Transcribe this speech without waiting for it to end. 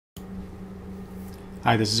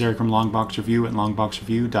Hi, this is Eric from Longbox Review at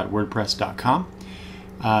longboxreview.wordpress.com.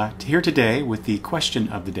 Here today with the question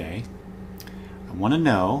of the day. I want to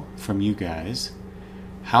know from you guys,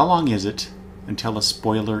 how long is it until a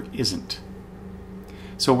spoiler isn't?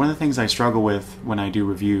 So one of the things I struggle with when I do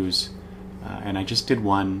reviews, and I just did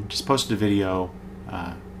one, just posted a video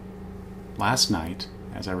last night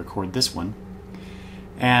as I record this one,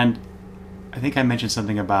 and I think I mentioned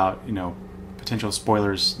something about, potential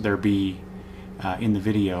spoilers there be in the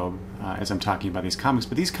video as I'm talking about these comics,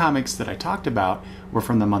 but these comics that I talked about were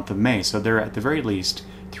from the month of May, so they're at the very least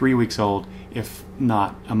 3 weeks old, if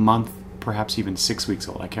not a month, perhaps even 6 weeks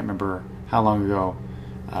old. I can't remember how long ago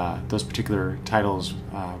those particular titles,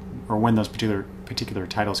 or when those particular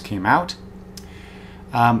titles came out.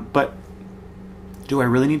 But do I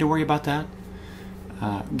really need to worry about that,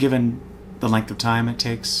 given the length of time it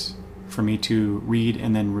takes for me to read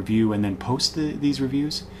and then review and then post these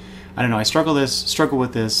reviews? I don't know. I struggle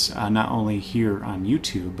with this not only here on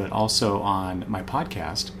YouTube but also on my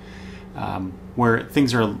podcast, where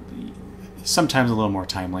things are sometimes a little more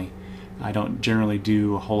timely. I don't generally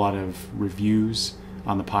do a whole lot of reviews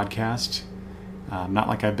on the podcast, not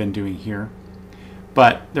like I've been doing here.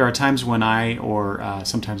 But there are times when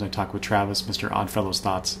sometimes I talk with Travis, Mr. Oddfellow's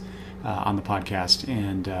Thoughts, on the podcast,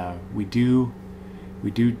 and we do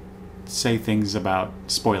say things about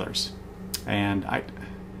spoilers, and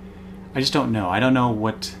I just don't know. I don't know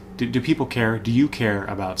what do people care? Do you care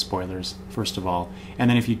about spoilers, first of all? And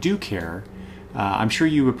then if you do care, I'm sure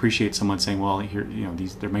you appreciate someone saying, "Well, here,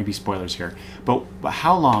 there may be spoilers here." But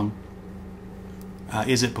how long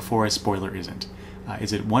is it before a spoiler isn't?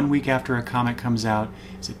 Is it 1 week after a comic comes out?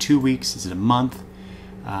 Is it 2 weeks? Is it a month?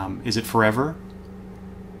 Is it forever?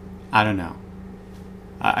 I don't know.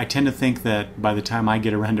 I tend to think that by the time I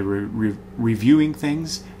get around to reviewing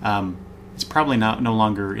things, it's probably no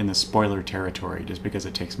longer in the spoiler territory, just because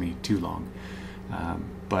it takes me too long.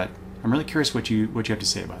 But I'm really curious what you have to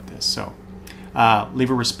say about this. So leave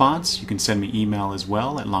a response. You can send me email as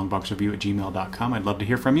well at longboxreview@gmail.com. I'd love to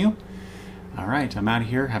hear from you. All right, I'm out of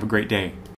here. Have a great day.